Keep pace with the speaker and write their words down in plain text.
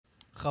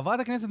חברת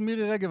הכנסת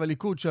ממירי רגב,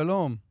 הליכוד,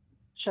 שלום.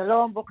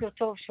 שלום, בוקר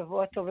טוב,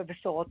 שבוע טוב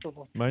ובשורות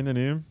טובות. מה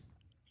העניינים?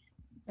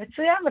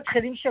 מצוין,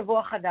 מתחילים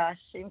שבוע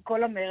חדש, עם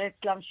כל המרץ,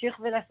 להמשיך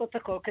ולעשות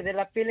הכל כדי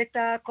להפיל את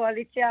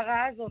הקואליציה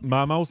הרעה הזאת.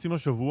 מה עושים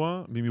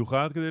השבוע,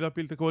 במיוחד כדי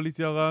להפיל את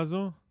הקואליציה הרעה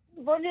הזו?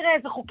 בואו נראה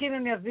איזה חוקים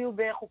הם יביאו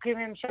בחוקים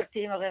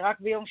ממשלתיים, הרי רק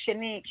ביום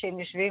שני, כשהם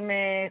יושבים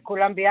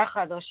כולם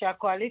ביחד, ראשי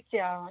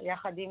הקואליציה,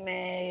 יחד עם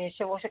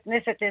יושב ראש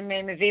הכנסת,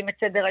 הם מביאים את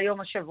סדר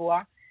היום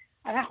השבוע.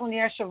 אנחנו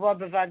נהיה השבוע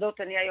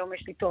בוועדות, אני היום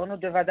יש לי תורנות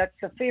בוועדת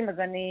כספים, אז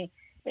אני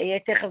אהיה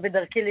תכף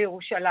בדרכי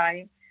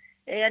לירושלים.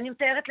 אני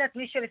מתארת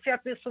לעצמי שלפי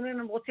הפרסומים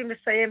הם רוצים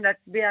לסיים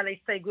להצביע על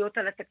ההסתייגויות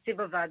על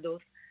התקציב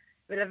בוועדות,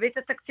 ולהביא את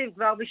התקציב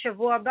כבר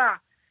בשבוע הבא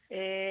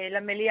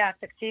למליאה,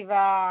 התקציב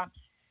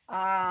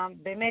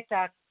באמת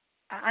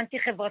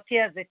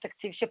האנטי-חברתי הזה,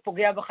 תקציב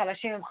שפוגע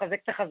בחלשים ומחזק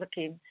את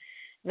החזקים.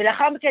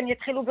 ולאחר מכן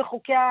יתחילו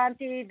בחוקי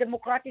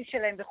האנטי-דמוקרטיים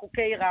שלהם,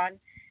 בחוקי איראן,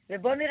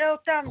 ובואו נראה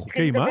אותם.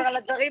 חוקי מה? נדבר על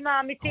הדברים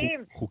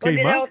האמיתיים.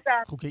 חוקי מה?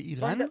 חוקי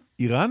איראן?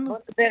 איראן? בואו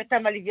נדבר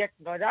איתם על לוויית,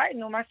 ודאי,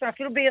 נו, מה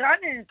אפילו באיראן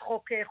אין את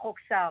חוק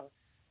שר.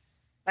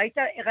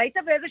 ראית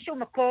באיזשהו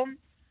מקום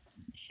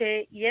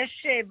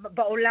שיש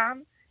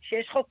בעולם,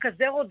 שיש חוק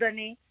כזה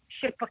רודני,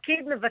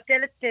 שפקיד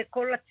מבטל את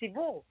כל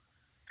הציבור?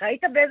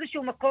 ראית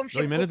באיזשהו מקום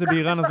לא, אם אין את זה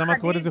באיראן, אז למה את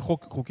קוראת לזה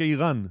חוקי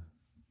איראן?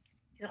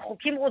 זה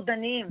חוקים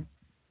רודניים.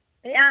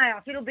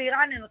 אפילו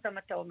באיראן אין אותם,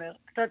 אתה אומר.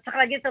 אתה צריך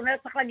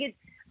להגיד,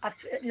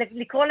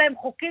 לקרוא להם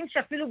חוקים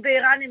שאפילו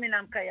באיראן הם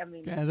אינם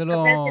קיימים. כן, זה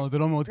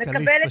לא מאוד קליט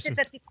פשוט. מקבלת את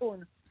התיקון.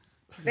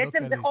 בעצם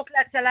זה חוק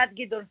להצלת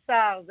גדעון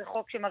סער, זה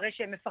חוק שמראה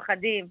שהם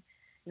מפחדים,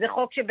 זה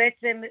חוק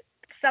שבעצם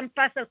שם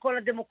פס על כל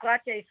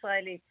הדמוקרטיה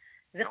הישראלית.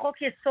 זה חוק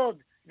יסוד,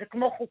 זה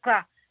כמו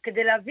חוקה.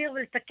 כדי להעביר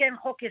ולתקן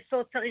חוק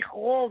יסוד צריך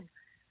רוב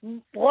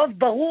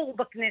ברור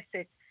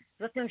בכנסת.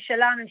 זאת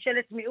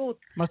ממשלת מיעוט.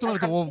 מה זאת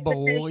אומרת רוב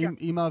ברור?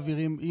 אם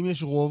מעבירים, אם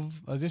יש רוב,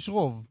 אז יש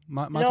רוב.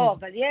 לא,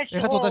 אבל יש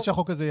רוב. איך את יודעת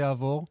שהחוק הזה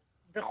יעבור?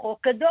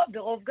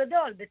 ברוב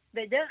גדול.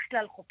 בדרך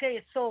כלל חוקי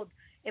יסוד,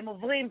 הם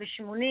עוברים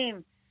ב-80,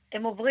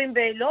 הם עוברים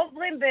לא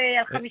עוברים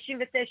על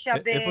 59.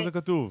 איפה זה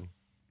כתוב?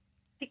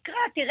 תקרא,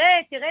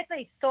 תראה את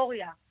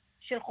ההיסטוריה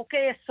של חוקי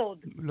יסוד.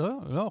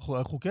 לא,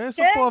 חוקי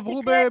יסוד פה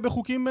עברו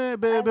בחוקים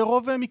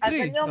ברוב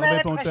מקרי. אז אני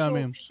אומרת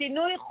חשוב,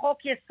 שינוי חוק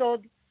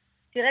יסוד,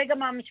 תראה גם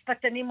מה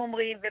המשפטנים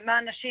אומרים, ומה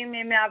אנשים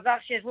מהעבר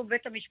שישבו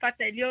בבית המשפט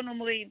העליון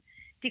אומרים.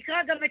 תקרא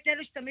גם את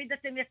אלה שתמיד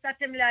אתם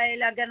יצאתם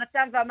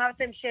להגנתם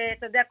ואמרתם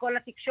שאתה יודע, כל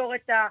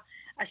התקשורת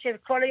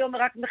שכל היום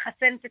רק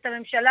מחסנת את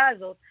הממשלה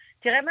הזאת.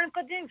 תראה מה הם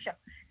כותבים שם.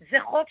 זה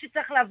חוק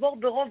שצריך לעבור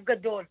ברוב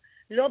גדול,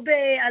 לא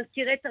על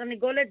קירי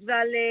תרנגולת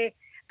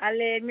ועל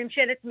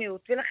ממשלת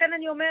מיעוט. ולכן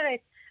אני אומרת,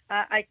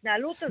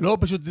 ההתנהלות הזאת... לא,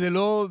 פשוט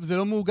זה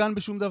לא מעוגן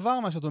בשום דבר,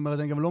 מה שאת אומרת.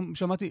 אני גם לא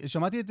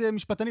שמעתי את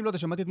משפטנים, לא יודע,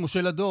 שמעתי את משה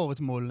לדור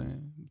אתמול.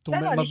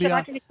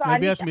 מביע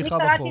תמיכה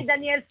בחוק. אני קראתי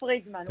דניאל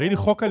פרידמן. תגידי,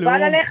 חוק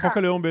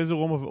הלאום באיזה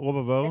רוב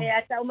עבר?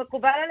 הוא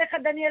מקובל עליך,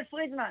 דניאל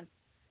פרידמן.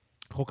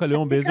 חוק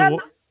הלאום באיזה רוב...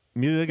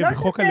 מירי רגב,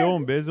 בחוק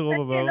הלאום באיזה רוב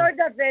עבר? אני לא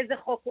יודעת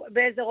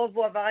באיזה רוב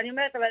הוא עבר. אני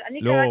אומרת, אבל אני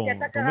קראתי,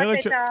 אתה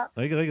קראת את ה...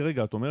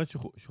 רגע, את אומרת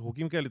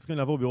שחוקים כאלה צריכים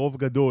לעבור ברוב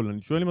גדול.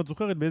 אני שואל אם את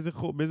זוכרת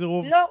באיזה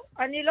רוב... לא,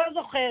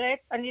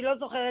 אני לא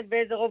זוכרת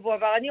באיזה רוב הוא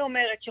עבר. אני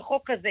אומרת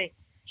שחוק כזה,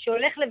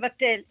 שהולך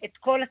לבטל את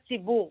כל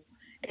הציבור,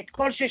 את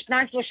כל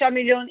 2-3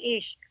 מיליון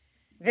איש,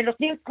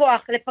 ונותנים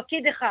כוח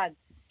לפקיד אחד,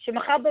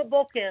 שמחר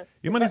בבוקר...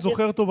 אם אני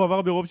זוכר טוב,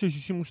 עבר ברוב של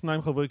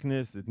 62 חברי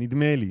כנסת,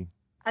 נדמה לי.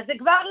 אז זה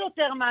כבר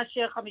יותר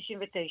מאשר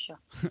 59.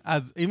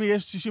 אז אם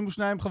יש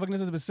 62 חברי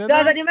כנסת זה בסדר?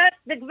 לא, אז אני אומרת,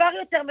 זה כבר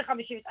יותר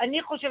מ-50.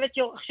 אני חושבת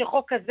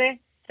שחוק כזה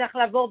צריך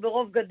לעבור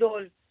ברוב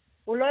גדול.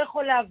 הוא לא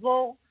יכול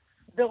לעבור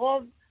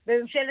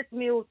בממשלת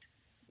מיעוט.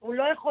 הוא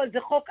לא יכול, זה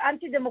חוק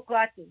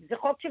אנטי-דמוקרטי. זה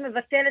חוק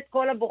שמבטל את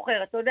כל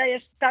הבוחר. אתה יודע,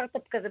 יש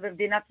סטארט-אפ כזה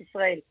במדינת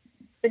ישראל.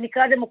 זה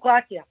נקרא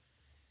דמוקרטיה.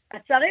 אז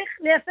צריך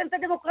ליישם את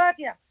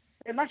הדמוקרטיה.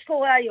 ומה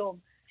שקורה היום,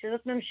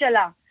 שזאת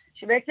ממשלה,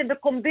 שבעצם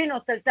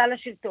בקומבינות עלתה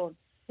לשלטון.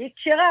 היא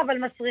קשרה, אבל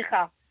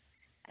מסריחה.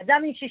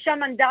 אדם עם 6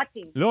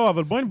 מנדטים. לא,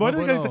 אבל בואי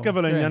נרגע להתעכב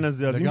על העניין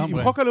הזה. אז אם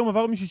חוק הלאום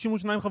עבר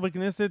מ-62 חברי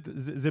כנסת,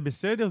 זה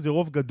בסדר? זה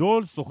רוב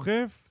גדול,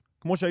 סוחף?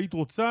 כמו שהיית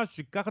רוצה,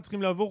 שככה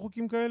צריכים לעבור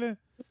חוקים כאלה?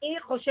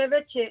 אני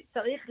חושבת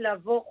שצריך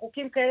לעבור,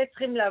 חוקים כאלה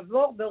צריכים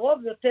לעבור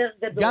ברוב יותר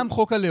גדול. גם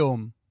חוק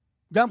הלאום.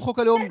 גם חוק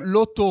הלאום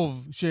לא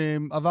טוב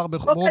שעבר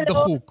ברוב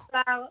דחוק.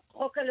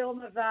 חוק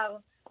הלאום עבר.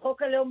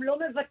 חוק הלאום לא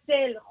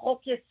מבטל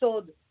חוק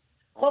יסוד.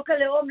 חוק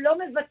הלאום לא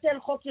מבטל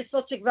חוק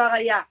יסוד שכבר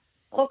היה.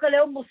 חוק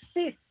הלאום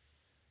מוסיף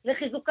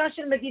לחיזוקה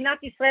של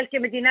מדינת ישראל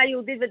כמדינה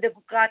יהודית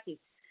ודמוקרטית.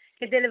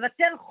 כדי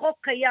לבטל חוק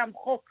קיים,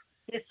 חוק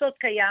יסוד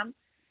קיים,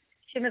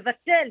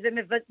 שמבטל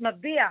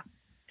ומביע,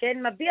 כן,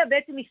 מביע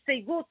בעצם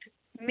הסתייגות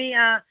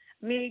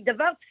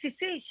מדבר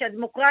בסיסי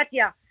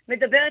שהדמוקרטיה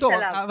מדברת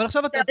עליו.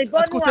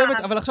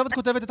 אבל עכשיו את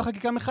כותבת את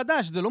החקיקה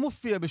מחדש, זה לא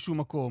מופיע בשום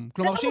מקום.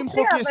 כלומר שאם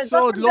חוק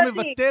יסוד לא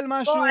מבטל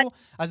משהו,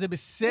 אז זה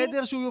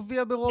בסדר שהוא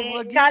יופיע ברוב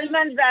רגיל?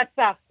 קלמן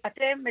ואסף,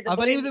 אתם מדברים...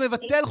 אבל אם זה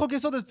מבטל חוק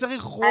יסוד, אז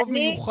צריך רוב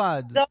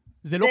מיוחד.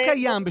 זה לא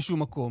קיים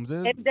בשום מקום,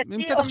 זה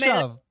נמצאת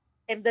עכשיו.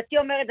 עמדתי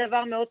אומרת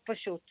דבר מאוד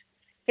פשוט.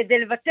 כדי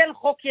לבטל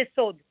חוק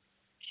יסוד,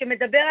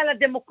 שמדבר על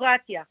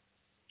הדמוקרטיה,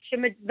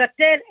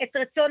 שמבטל את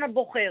רצון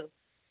הבוחר,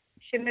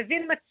 שמביא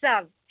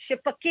מצב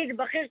שפקיד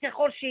בכיר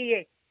ככל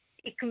שיהיה,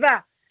 יקבע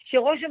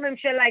שראש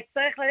הממשלה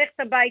יצטרך ללכת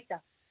הביתה,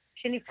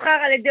 שנבחר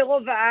על ידי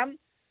רוב העם,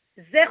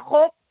 זה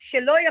חוק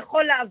שלא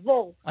יכול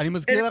לעבור. אני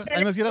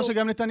מזכיר לך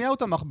שגם נתניהו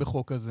תמך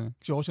בחוק הזה,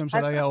 כשראש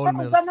הממשלה היה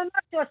אולמרט. הוא גם אמר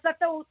שהוא עשה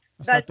טעות.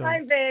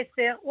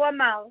 ב-2010 הוא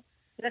אמר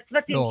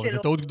לצוותים שלו. לא,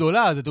 זו טעות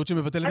גדולה, זו טעות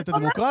שמבטלת את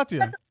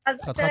הדמוקרטיה.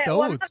 חתיכה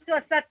טעות. הוא אמר שהוא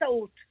עשה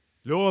טעות.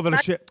 לא,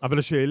 אבל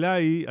השאלה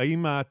היא,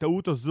 האם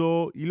הטעות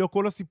הזו היא לא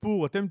כל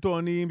הסיפור? אתם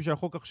טוענים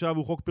שהחוק עכשיו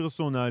הוא חוק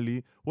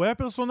פרסונלי, הוא היה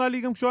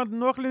פרסונלי גם כשהוא היה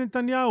נוח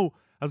לנתניהו.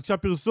 אז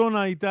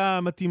כשהפרסונה הייתה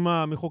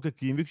מתאימה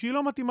מחוקקים, וכשהיא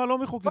לא מתאימה לא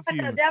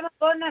מחוקקים.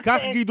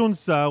 כך גדעון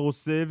סער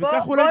עושה,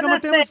 וכך אולי גם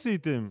אתם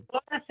עשיתם. בוא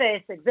נעשה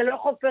עסק, זה לא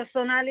חוק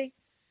פרסונלי?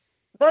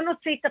 בוא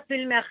נוציא את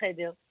הפיל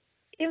מהחדר.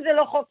 אם זה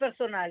לא חוק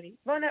פרסונלי,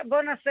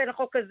 בוא נעשה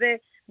לחוק הזה,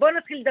 בוא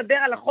נתחיל לדבר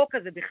על החוק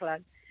הזה בכלל,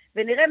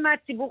 ונראה מה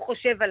הציבור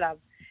חושב עליו.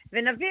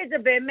 ונביא את זה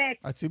באמת.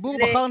 הציבור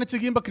בחר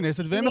נציגים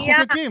בכנסת והם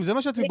מחוקקים, זה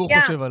מה שהציבור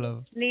חושב עליו.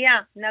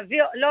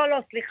 לא,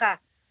 סליחה.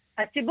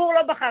 הציבור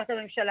לא בחר את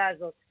הממשלה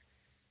הזאת.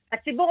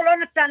 הציבור לא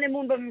נתן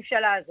אמון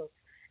בממשלה הזאת.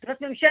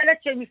 זאת ממשלת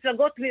של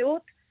מפלגות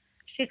מיעוט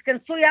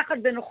שהתכנסו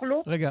יחד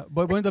בנוכלות. רגע,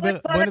 בואי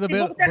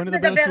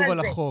נדבר שוב על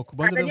החוק.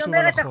 אז אני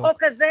אומרת,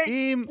 החוק הזה,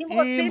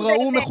 אם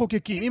ראו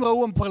מחוקקים, אם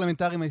ראו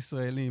הפרלמנטרים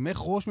הישראלים, איך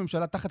ראש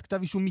ממשלה תחת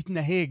כתב אישום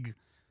מתנהג,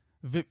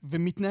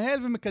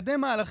 ומתנהל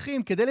ומקדם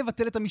מהלכים כדי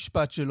לבטל את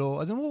המשפט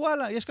שלו, אז הם אמרו,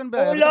 וואלה, יש כאן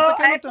בעיה, וצריך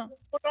לתקן אותה.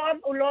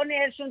 הוא לא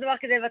ניהל שום דבר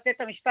כדי לבטל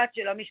את המשפט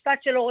שלו.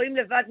 המשפט שלו רואים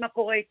לבד מה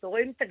קורה איתו.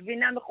 רואים את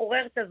הגבינה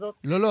המחוררת הזאת.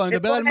 לא,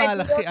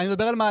 אני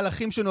מדבר על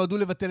מהלכים שנועדו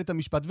לבטל את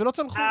המשפט, ולא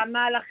צלחו.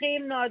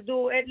 המהלכים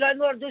לא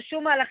נועדו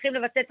שום מהלכים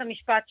לבטל את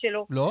המשפט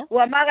שלו. לא?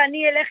 הוא אמר,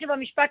 אני אלך עם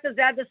המשפט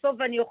הזה עד הסוף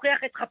ואני אוכיח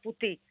את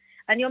חפותי.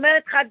 אני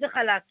אומרת חד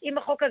וחלק, אם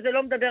החוק הזה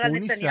לא מדבר על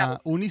נתניהו.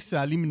 הוא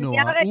ניסה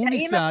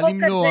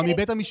למנוע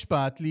מבית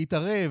המשפט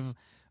להתערב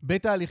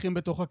בתהליכים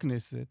בתוך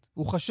הכנסת.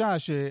 הוא חשש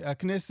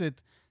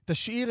שהכנסת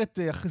תשאיר את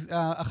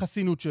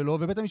החסינות שלו,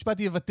 ובית המשפט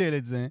יבטל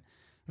את זה,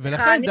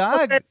 ולכן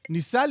דאג,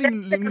 ניסה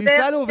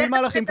להוביל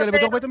מהלכים כאלה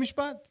בתוך בית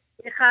המשפט.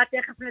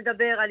 תכף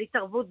נדבר על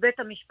התערבות בית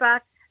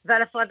המשפט,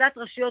 ועל הפרדת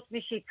רשויות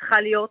מי שהיא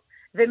צריכה להיות,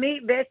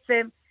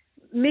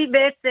 ומי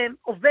בעצם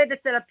עובד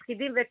אצל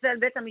הפקידים ואצל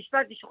בית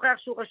המשפט ושוכח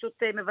שהוא רשות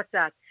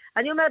מבצעת.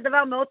 אני אומרת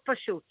דבר מאוד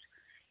פשוט.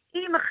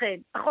 אם אכן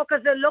החוק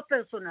הזה לא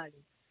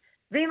פרסונלי,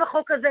 ואם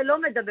החוק הזה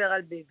לא מדבר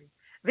על ביבי,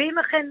 ואם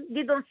אכן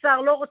גדעון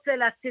סער לא רוצה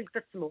להציל את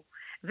עצמו,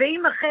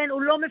 ואם אכן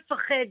הוא לא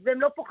מפחד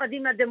והם לא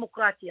פוחדים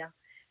מהדמוקרטיה,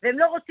 והם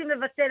לא רוצים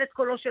לבטל את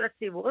קולו של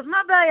הציבור, אז מה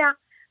הבעיה?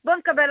 בואו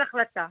נקבל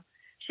החלטה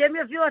שהם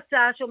יביאו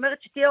הצעה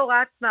שאומרת שתהיה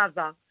הוראת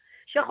מעבר,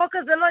 שהחוק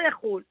הזה לא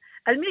יחול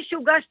על מי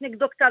שהוגש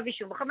נגדו כתב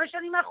אישום ב5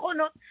 שנים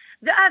האחרונות,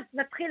 ואז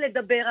נתחיל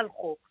לדבר על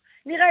חוק.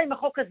 נראה אם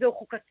החוק הזה הוא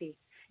חוקתי,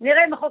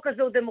 נראה אם החוק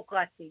הזה הוא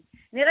דמוקרטי,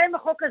 נראה אם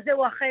החוק הזה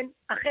הוא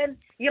אכן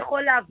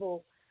יכול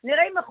לעבור,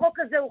 נראה אם החוק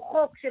הזה הוא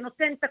חוק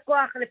שנותן את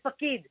הכוח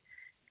לפקיד,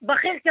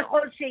 בכיר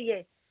ככל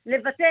שיהיה,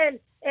 לבטל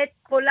את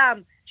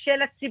קולם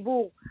של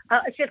הציבור,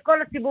 של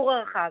כל הציבור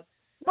הרחב.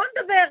 בוא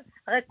נדבר,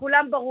 הרי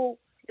כולם ברור,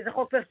 זה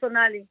חוק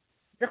פרסונלי,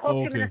 זה חוק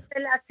שמנסה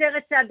לעצר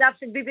את צעדיו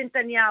של ביבי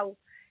נתניהו,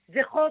 זה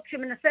חוק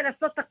שמנסה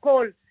לעשות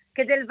הכל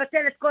כדי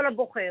לבטל את כל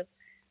הבוחר.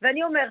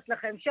 ואני אומרת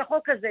לכם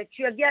שהחוק הזה,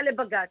 כשהוא יגיע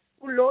לבג"ץ,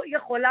 הוא לא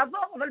יכול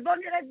לעבור, אבל בואו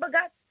נראה את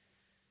בג"ץ.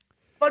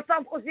 כל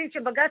פעם חושבים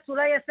שבג"ץ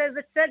אולי יעשה איזה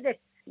צדק,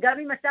 גם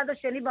עם הצד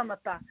השני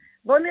במפה.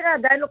 בואו נראה,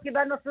 עדיין לא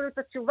קיבלנו אפילו את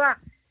התשובה,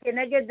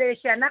 כנגד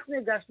שאנחנו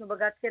הגשנו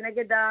בג"ץ,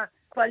 כנגד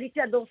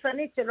הקואליציה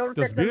הדורסנית שלא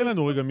נותנת... תסבירי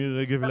לנו רגע,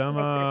 מירי רגב,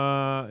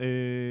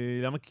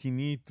 למה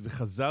כינית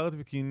וחזרת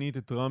וכינית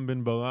את רם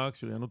בן ברק,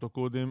 שראיינו אותו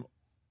קודם,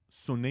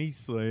 שונא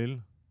ישראל?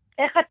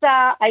 איך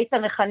אתה היית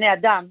מכנה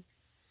אדם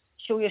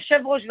שהוא יושב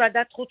ראש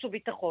ועדת חוץ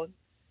וביטחון,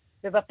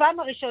 ובפעם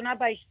הראשונה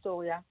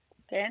בהיסטוריה,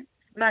 כן,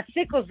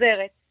 מעסיק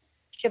עוזרת,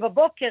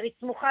 שבבוקר היא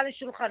סמוכה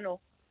לשולחנו,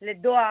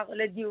 לדואר,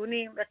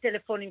 לדיונים,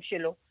 לטלפונים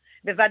שלו,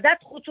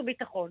 בוועדת חוץ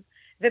וביטחון,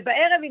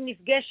 ובערב היא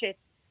נפגשת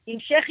עם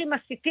שייחים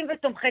מסיתים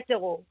ותומכי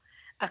טרור.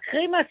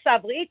 אקרימה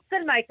סברי,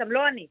 צלמה איתם,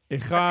 לא אני.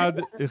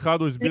 אחד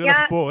הוא הסביר לך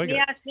פה,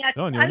 רגע.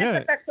 לא, אני עונה.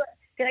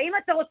 תראה, אם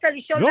אתה רוצה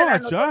לשאול... לא,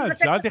 את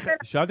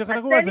שאלת איך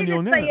נגור, אז אני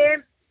עונה.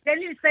 תן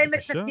לי לסיים את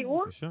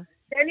הטיעון.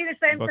 תן לי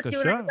לסיים את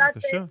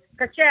הטיעון.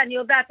 קשה, אני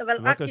יודעת, אבל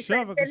רק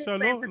תסיים את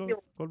הטיעון. לא,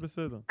 הכל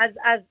בסדר.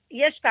 אז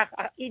יש כך,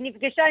 היא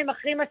נפגשה עם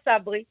אקרימה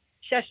סברי,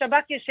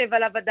 שהשב"כ יושב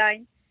עליו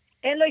עדיין,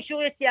 אין לו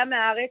אישור יציאה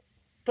מהארץ,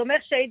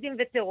 תומך שהידים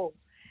וטרור.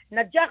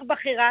 נג'ח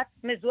בחירת,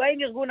 מזוהה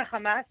עם ארגון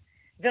החמאס,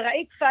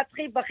 וראית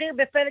פתחי, בכיר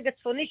בפלג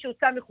הצפוני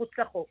שהוצא מחוץ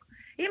לחוק.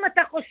 אם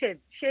אתה חושב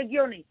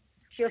שהגיוני,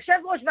 שיושב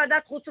ראש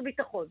ועדת חוץ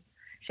וביטחון,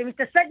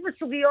 שמתעסק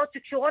בסוגיות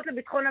שקשורות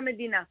לביטחון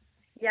המדינה,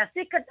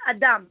 יעסיק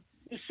אדם,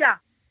 אישה,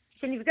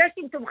 שנפגשת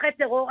עם תומכי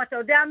טרור, אתה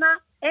יודע מה?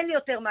 אין לי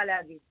יותר מה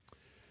להגיד.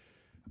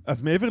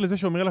 אז מעבר לזה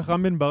שאומר לך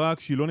רם בן ברק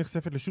שהיא לא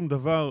נחשפת לשום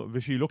דבר,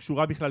 ושהיא לא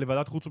קשורה בכלל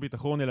לוועדת חוץ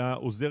וביטחון, אלא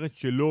עוזרת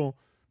שלו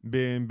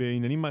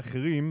בעניינים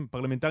אחרים,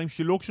 פרלמנטריים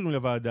שלא קשורים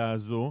לוועדה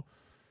הזו,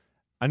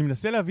 אני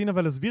מנסה להבין,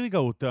 אבל להסביר רגע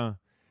אותה.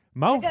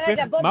 מה הופך...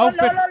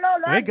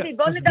 רגע,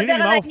 תסבירי לי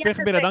מה הופך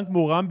בן אדם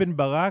כמו רם בן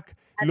ברק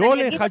לא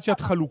לאחד שאת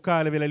חלוקה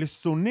עליו, אלא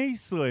לשונא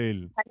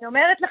ישראל. אני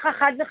אומרת לך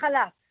חד וחלק.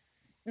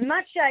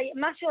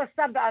 מה שהוא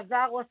עשה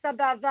בעבר, הוא עשה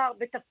בעבר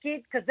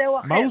בתפקיד כזה או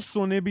אחר. מה הוא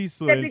שונא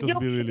בישראל,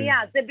 תסבירי לי?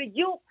 זה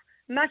בדיוק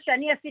מה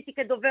שאני עשיתי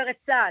כדוברת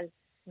צה"ל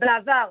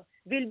בעבר,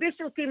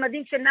 והלבישו אותי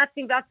מדים של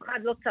נאצים ואף אחד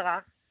לא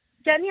צרח,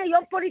 כי אני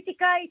היום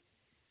פוליטיקאית,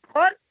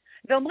 נכון?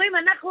 ואומרים,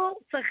 אנחנו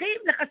צריכים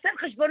לחסן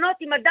חשבונות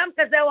עם אדם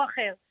כזה או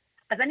אחר.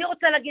 אז אני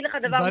רוצה להגיד לך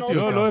דבר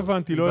מאוד...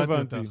 לא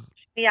הבנתי.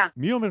 שנייה.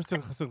 מי אומר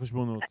שצריך לחסן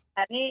חשבונות?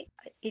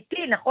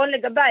 איתי, נכון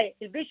לגביי,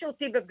 הלבישו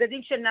אותי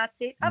בבגדים של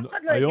נאצי, אף אחד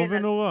לא... היום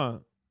ונורא.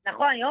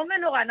 נכון, היום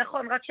ונורא,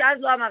 נכון, רק שאז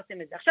לא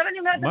אמרתם את זה. עכשיו אני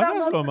אומרת דבר מאוד... מה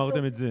זה זה אז לא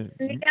אמרתם את זה?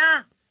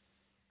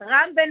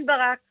 רם בן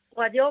ברק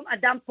הוא היום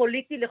אדם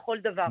פוליטי לכל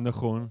דבר.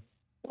 נכון.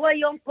 הוא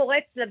היום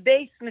פורץ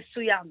לבייס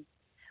מסוים.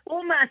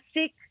 הוא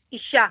מעסיק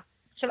אישה.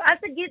 עכשיו, אל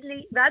תגיד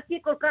לי, ואל תהיה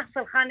כל כך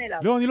סלחן אליו.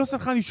 לא, אני לא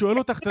סלחן, אני שואל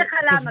אותך,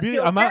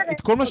 תסביר,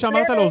 את כל מה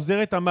שאמרת על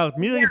העוזרת אמרת.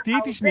 מירי, תהיי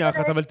איתי שנייה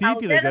אחת, אבל תהיי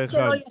איתי רגע אחד.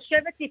 העוזרת שלו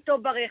יושבת איתו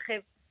ברכב,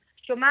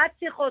 שומעת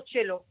שיחות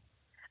שלו,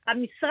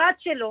 המשרד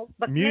שלו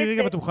בכנסת... מירי,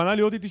 רגע, ואת מוכנה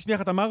להיות איתי שנייה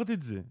אחת, אמרת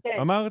את זה.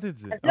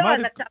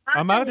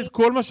 אמרת את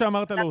כל מה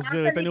שאמרת על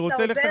העוזרת. אני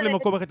רוצה ללכת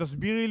למקום אחר,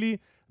 תסבירי לי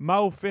מה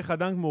הופך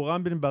אדם כמו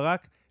רם בן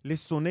ברק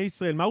לשונא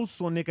ישראל. מה הוא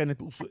שונא כאן?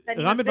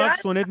 רם בן ברק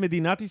שונא את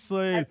מדינת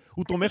ישראל,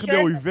 הוא תומך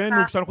באויבינו,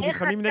 כשאנחנו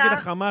נלחמים נגד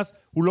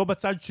החמאס, הוא לא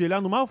בצד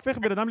שלנו. מה הופך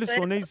בן אדם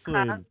לשונא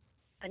ישראל?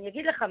 אני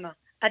אגיד לך מה,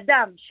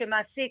 אדם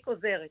שמעסיק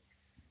עוזרת,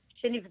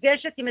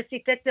 שנפגשת עם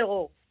מסיתי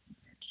טרור,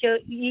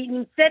 שהיא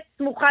נמצאת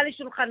סמוכה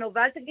לשולחנו,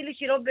 ואל תגיד לי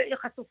שהיא לא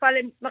חשופה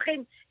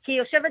למסמכים, כי היא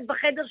יושבת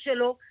בחדר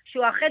שלו,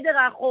 שהוא החדר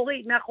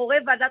האחורי, מאחורי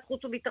ועדת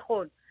חוץ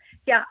וביטחון.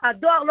 כי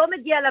הדואר לא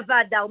מגיע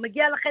לוועדה, הוא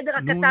מגיע לחדר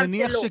הקטן שלו. נו,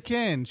 נניח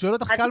שכן. שואל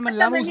אותך קלמן,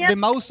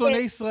 במה הוא שונא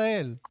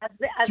ישראל?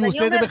 כי הוא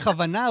עושה את זה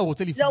בכוונה, הוא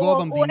רוצה לפגוע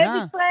במדינה? הוא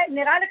אוהב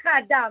ישראל,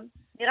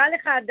 נראה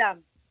לך אדם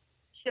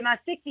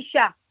שמעסיק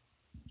אישה,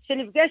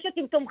 שנפגשת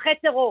עם תומכי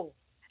טרור,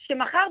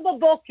 שמחר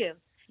בבוקר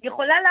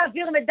יכולה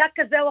להעביר מידע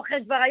כזה או אחר,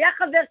 כבר היה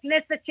חבר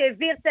כנסת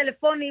שהעביר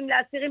טלפונים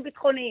לאסירים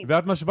ביטחוניים.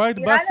 ואת משווה את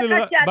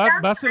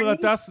באסל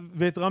רטס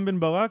ואת רם בן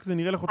ברק? זה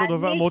נראה לך אותו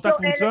דבר, מאותה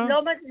קבוצה?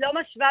 לא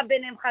משווה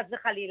ביניהם חס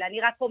וחלילה,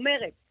 אני רק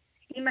אומרת,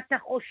 אם אתה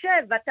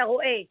חושב ואתה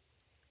רואה,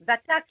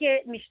 ואתה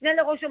כמשנה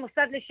לראש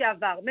המוסד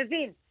לשעבר,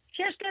 מבין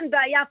שיש כאן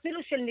בעיה אפילו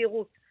של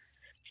נראות,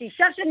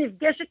 שאישה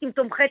שנפגשת עם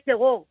תומכי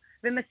טרור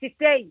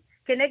ומסיתי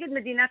כנגד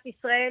מדינת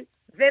ישראל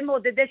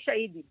ומעודדי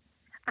שהידים,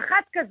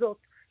 אחת כזאת,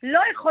 לא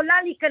יכולה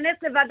להיכנס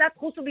לוועדת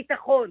חוץ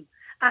וביטחון.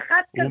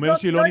 אחת כזאת לא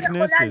יכולה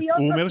להיות בסביבה.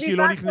 הוא אומר שהיא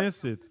לא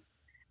נכנסת.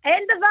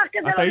 אין דבר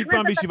כזה לא נכנסת. את היית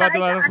פעם בישיבת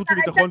ועדת חוץ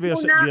וביטחון והיא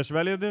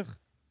ישבה לידך?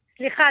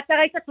 סליחה, אתה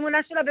ראית תמונה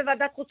שלה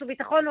בוועדת חוץ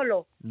וביטחון או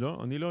לא? לא,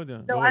 אני לא יודע.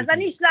 לא, אז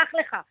אני אשלח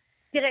לך.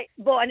 תראה,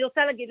 בוא, אני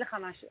רוצה להגיד לך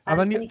משהו.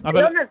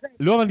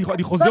 לא,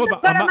 אני חוזר,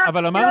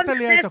 אבל אמרת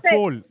עליה את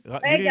הכל.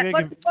 רגע,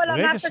 קודם כל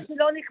אמרת שהיא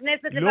לא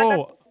נכנסת לוועדת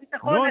חוץ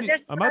וביטחון. לא,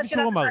 אמרתי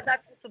שהוא אמר.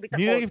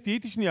 מירי רגב, תהיי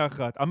איתי שנייה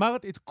אחת.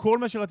 אמרת את כל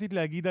מה שרצית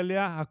להגיד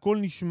עליה, הכל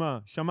נשמע,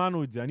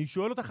 שמענו את זה. אני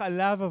שואל אותך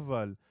עליו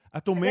אבל.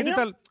 את עומדת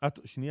על...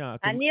 שנייה,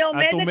 אני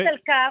עומדת על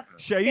כך...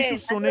 שהאיש הוא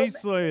שונא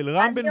ישראל,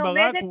 רם בן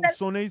ברק הוא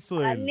שונא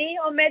ישראל. אני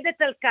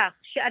עומדת על כך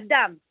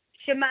שאדם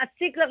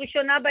שמעסיק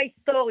לראשונה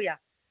בהיסטוריה,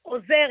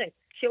 עוזרת,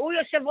 שהוא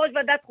יושב ראש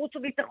ועדת חוץ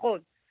וביטחון,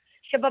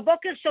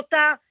 שבבוקר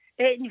שותה,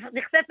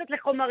 נחשפת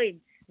לחומרים,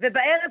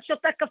 ובערב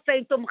שותה קפה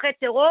עם תומכי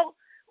טרור,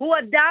 הוא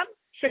אדם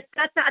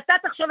שאתה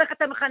תחשוב איך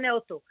אתה מכנה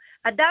אותו.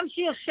 אדם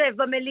שיושב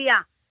במליאה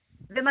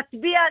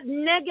ומצביע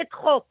נגד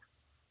חוק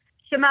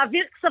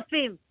שמעביר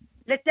כספים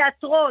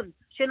לתיאטרון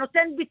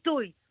שנותן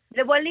ביטוי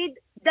לווליד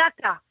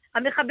דקה,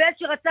 המחבל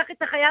שרצח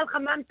את החייל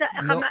חמם...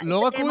 לא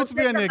רק הוא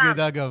הצביע נגד,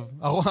 אגב.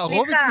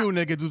 הרוב הצביעו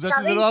נגד, זה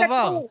שזה לא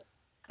עבר.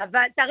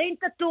 אבל תרים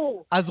את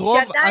הטור.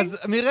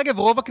 אז מירי רגב,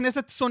 רוב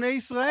הכנסת שונא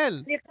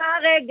ישראל. סליחה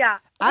רגע.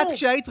 את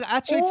כשהיית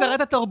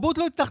שרת התרבות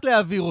לא הצלחת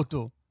להעביר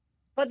אותו.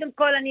 קודם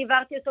כל אני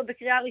העברתי אותו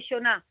בקריאה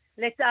ראשונה.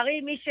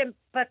 לצערי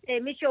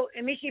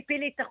מי שהפיל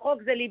לי את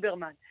החוק זה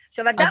ליברמן.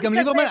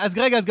 אז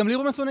גם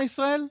ליברמן שונא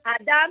ישראל?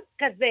 אדם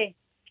כזה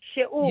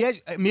שהוא...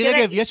 מירי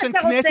רגב, יש כאן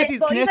כנסת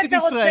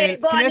ישראל,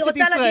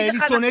 היא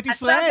שונאת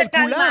ישראל,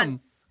 כולם.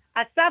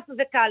 אסף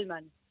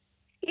וקלמן.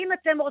 אם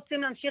אתם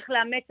רוצים להמשיך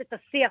לאמץ את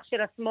השיח של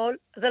השמאל,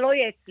 זה לא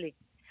יהיה אצלי.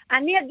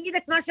 אני אגיד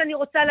את מה שאני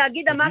רוצה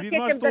להגיד, אמרתי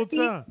את עמדתי.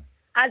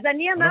 אז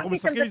אני אמרתי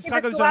את עמדתי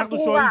בצורה שאנחנו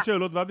שואלים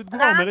שאלות, ואת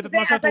בתגובה אומרת את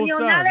מה שאת רוצה,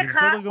 זה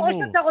בסדר גמור.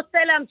 או שאתה רוצה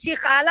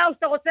להמשיך הלאה, או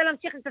שאתה רוצה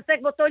להמשיך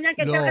להתעסק באותו עניין,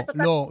 כי אתן את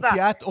אותה תגובה. כי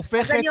את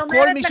הופכת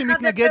כל מי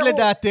שמתנגד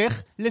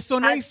לדעתך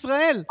לשונא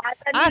ישראל.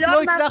 את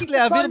לא הצלחת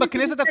להעביר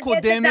בכנסת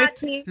הקודמת,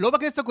 לא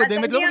בכנסת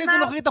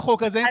הנוכחית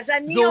החוק הזה,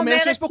 זה אומר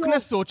שיש פה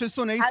כנסות של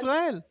שונא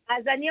ישראל.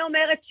 אז אני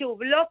אומרת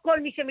שוב, לא כל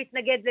מי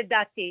שמתנגד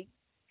לדעתי,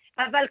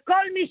 אבל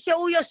כל מי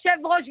שהוא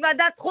יושב ראש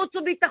ועדת חוץ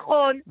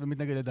וביטחון,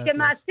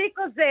 שמעסיק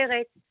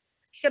עוזרת,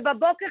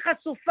 שבבוקר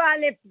חשופה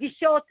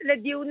לפגישות,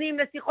 לדיונים,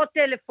 לשיחות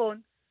טלפון,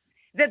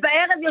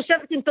 ובערב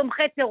יושבת עם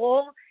תומכי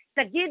טרור,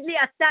 תגיד לי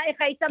אתה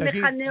איך היית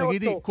מכנה אותו.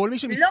 תגידי, כל מי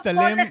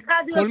שמצטלם, לא כל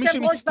אחד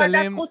יושב ראש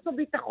ועדת חוץ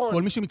וביטחון.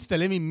 כל מי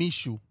שמצטלם עם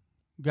מישהו,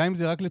 גם אם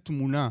זה רק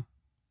לתמונה,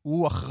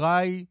 הוא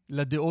אחראי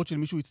לדעות של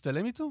מישהו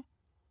יצטלם איתו?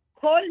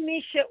 כל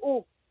מי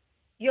שהוא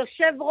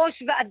יושב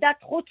ראש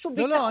ועדת חוץ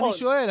וביטחון. לא, אני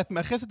שואל, את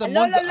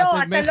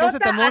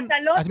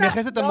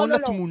מייחסת המון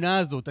לתמונה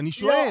הזאת. אני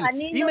שואל,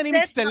 אם אני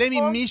מצטלם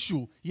עם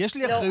מישהו, יש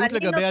לי אחריות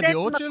לגבי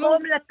הדעות שלו? אני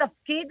נותנת מקום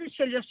לתפקיד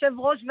של יושב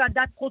ראש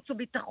ועדת חוץ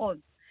וביטחון.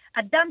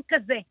 אדם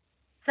כזה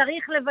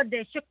צריך לוודא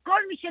שכל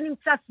מי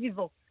שנמצא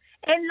סביבו,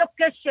 אין לו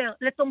קשר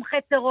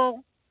לתומכי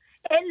טרור,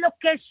 אין לו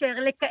קשר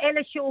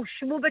לכאלה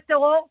שהושמו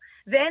בטרור,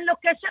 ואין לו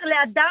קשר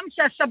לאדם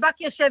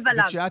שהשב"כ יושב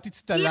עליו.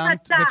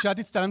 וכשאת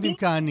הצטלמת עם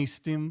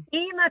כהניסטים,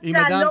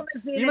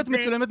 אם את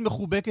מצולמת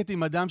מחובקת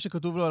עם אדם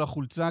שכתוב לו על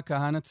החולצה,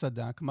 כהנא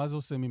צדק, מה זה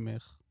עושה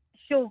ממך?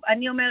 שוב,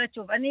 אני אומרת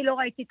שוב, אני לא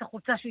ראיתי את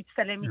החולצה שהוא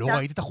הצטלם איתה. לא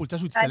ראיתי את החולצה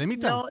שהוא הצטלם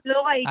איתה?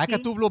 לא ראיתי. היה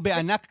כתוב לו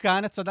בענק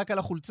כהנא צדק על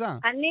החולצה.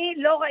 אני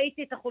לא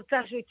ראיתי את החולצה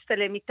שהוא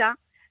הצטלם איתה,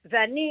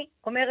 ואני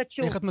אומרת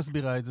שוב... איך את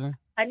מסבירה את זה?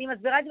 אני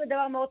מסבירה את זה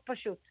בדבר מאוד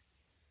פשוט.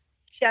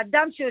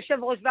 שאדם שיושב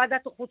ראש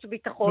ועדת חוץ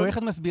וביטחון... לא, איך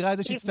את מסבירה את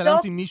זה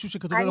שהצטלמת עם מישהו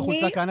שכתוב לו על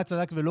החולצה כהנא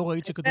צדק ולא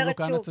ראית שכתוב לו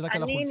כהנא צדק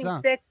על החולצה?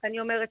 אני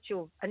אומרת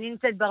שוב, אני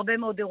נמצאת בהרבה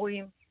מאוד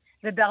אירועים,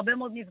 ובהרבה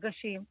מאוד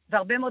מפגשים,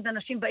 והרבה מאוד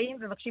אנשים באים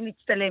ומבקשים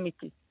להצטלם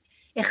איתי.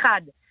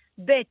 אחד,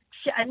 ב',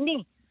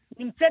 כשאני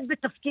נמצאת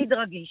בתפקיד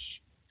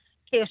רגיש,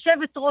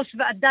 כיושבת ראש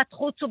ועדת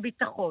חוץ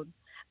וביטחון,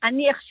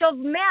 אני אחשוב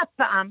 100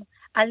 פעם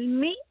על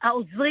מי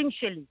העוזרים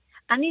שלי.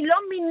 אני לא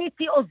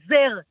מיניתי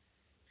עוזר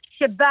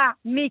שבא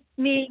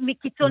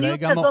מקיצוניות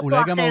כזאת או אחרת. אולי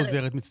גם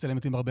העוזרת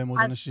מצטלמת עם הרבה מאוד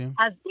אנשים?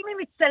 אז אם היא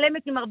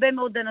מצטלמת עם הרבה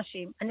מאוד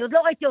אנשים, אני עוד לא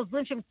ראיתי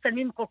עוזרים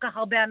שמצטלמים עם כל כך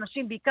הרבה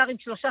אנשים, בעיקר עם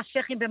 3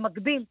 שייכים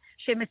במקביל,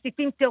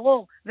 שמסיתים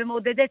טרור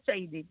ומעודדי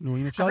צעידים. נו,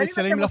 אם אפשר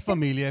להצטלם לה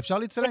פמיליה, אפשר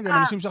להצטלם גם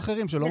אנשים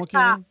אחרים שלא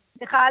מכירים.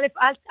 סליחה,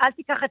 אל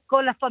תיקח את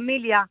כל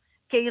הפמיליה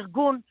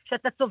כארגון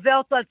שאתה צובע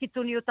אותו על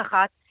קיצוניות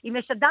אחת. אם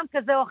יש אדם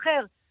כזה או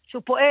אחר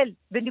שהוא פועל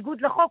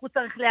בניגוד לחוק, הוא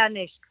צריך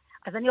להיענש.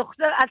 אז אני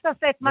חושב, אל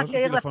תעשה את מה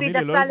שיאיר לפיד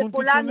עשה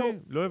לכולנו.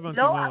 לא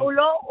הבנתי מה.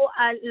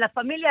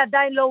 לפמיליה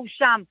עדיין לא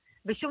הושם,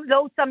 לא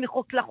הוצא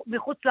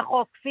מחוץ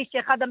לחוק, כפי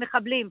שאחד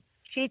המחבלים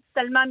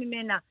שהצטלמה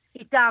ממנה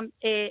איתם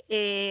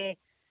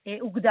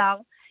הוגדר.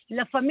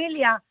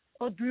 לפמיליה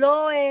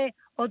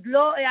עוד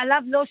לא,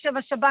 עליו לא יושב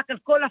השב"כ על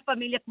כל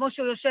הפמיליה, כמו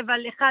שהוא יושב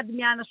על אחד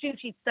מהאנשים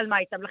שהצטלמה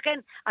איתם. לכן,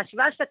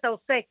 השוואה שאתה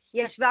עושה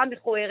היא השוואה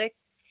מכוערת,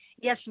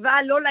 היא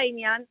השוואה לא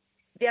לעניין,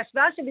 והיא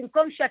השוואה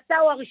שבמקום שאתה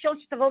הוא הראשון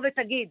שתבוא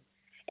ותגיד,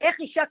 איך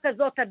אישה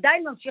כזאת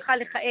עדיין ממשיכה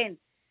לכהן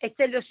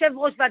אצל יושב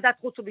ראש ועדת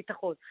חוץ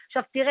וביטחון.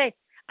 עכשיו תראה,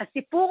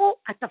 הסיפור הוא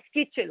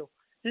התפקיד שלו,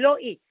 לא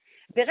היא.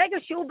 ברגע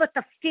שהוא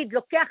בתפקיד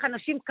לוקח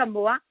אנשים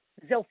כמוה,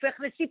 זה הופך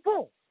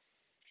לסיפור.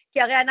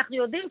 כי הרי אנחנו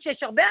יודעים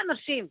שיש הרבה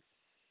אנשים,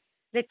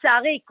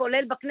 לצערי,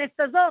 כולל בכנסת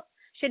הזאת,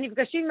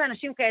 שנפגשים עם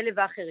אנשים כאלה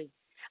ואחרים.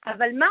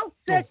 אבל מה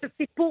עושה את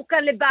הסיפור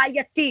כאן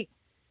לבעייתי?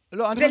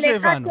 לא, אני חושב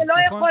שהבנו. ולאחד שלא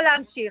יכול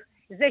להמשיך.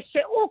 זה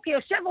שהוא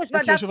כיושב ראש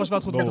ועדת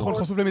חוץ וביטחון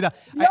חשוף למידע.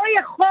 לא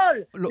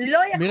יכול.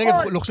 מירי,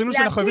 לוחשים לנו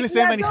שאנחנו חייבים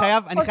לסיים,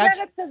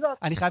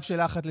 ואני חייב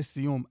שאלה אחת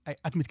לסיום.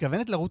 את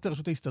מתכוונת לרוץ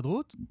לראשות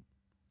ההסתדרות?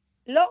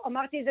 לא,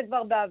 אמרתי את זה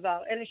כבר בעבר.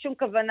 אין לי שום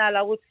כוונה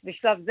לרוץ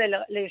בשלב זה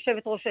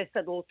ליושבת ראש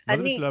ההסתדרות. מה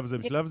זה בשלב זה?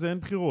 בשלב זה אין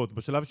בחירות.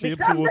 בשלב שיהיה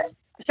בחירות...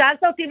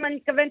 שאלת אותי אם אני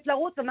מתכוונת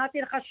לרוץ,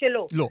 אמרתי לך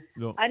שלא.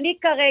 לא. אני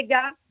כרגע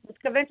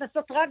מתכוונת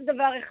לעשות רק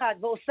דבר אחד,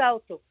 ועושה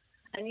אותו.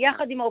 אני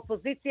יחד עם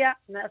האופוזיציה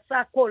נעשה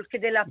הכל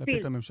כדי להפיל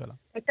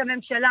את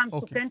הממשלה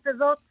המסוכנת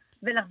הזאת,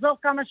 ולחזור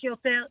כמה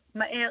שיותר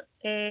מהר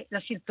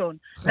לשלטון.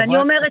 ואני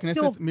אומרת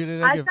שוב,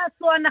 אל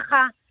תעשו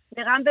הנחה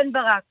לרם בן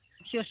ברק,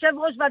 שיושב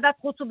ראש ועדת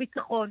חוץ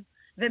וביטחון,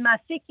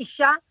 ומעסיק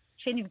אישה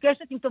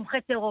שנפגשת עם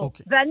תומכי טרור.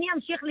 ואני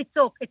אמשיך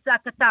לצעוק את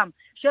צעקתם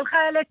של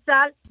חיילי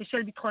צה"ל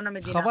ושל ביטחון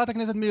המדינה. חברת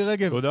הכנסת מירי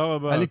רגב. תודה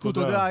רבה. הליכוד,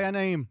 תודה, היה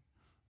נעים.